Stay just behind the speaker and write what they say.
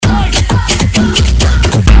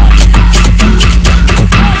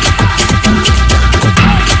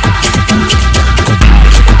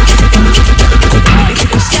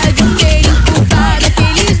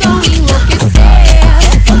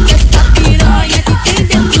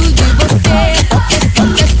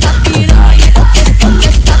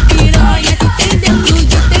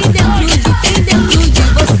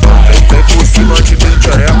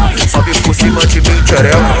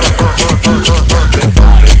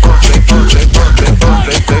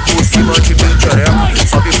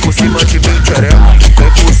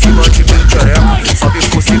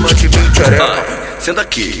senta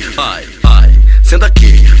aqui, vai, vai, senta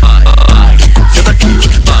aqui, vai, vai, senta aqui,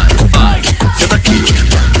 vai, vai, senta aqui,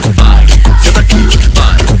 vai, senta aqui,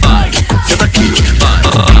 vai, vai, senta aqui, vai,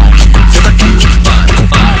 vai, senta aqui, vai,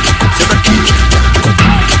 vai, senta aqui.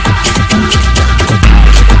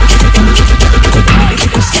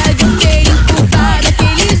 Deixa de ser incubada que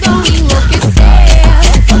eles vão enlouquecer.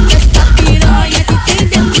 Solta essa piranha que tem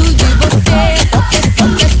dentro de você.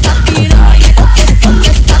 Solta essa piranha, solta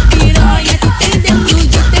essa piranha que tem dentro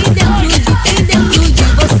de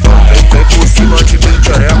você. Vem por cima de mim,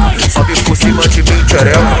 tchereca, sobe por cima de mim,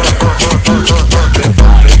 tchereca.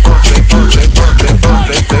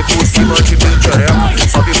 Vem por cima de mim, tchereca,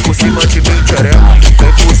 sobe por cima de mim, tchereca.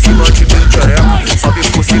 Vem por cima de mim, tchereca, sobe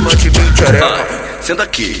por cima de mim, tchereca. Senta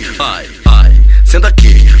aqui, vai, vai, senta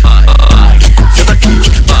aqui, vai, vai, senta aqui,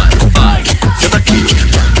 vai, vai, senta aqui,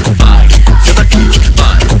 vai, senta aqui,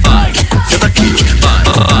 vai, vai, senta aqui, vai,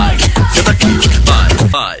 vai, senta aqui, vai,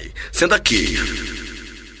 vai, senta aqui.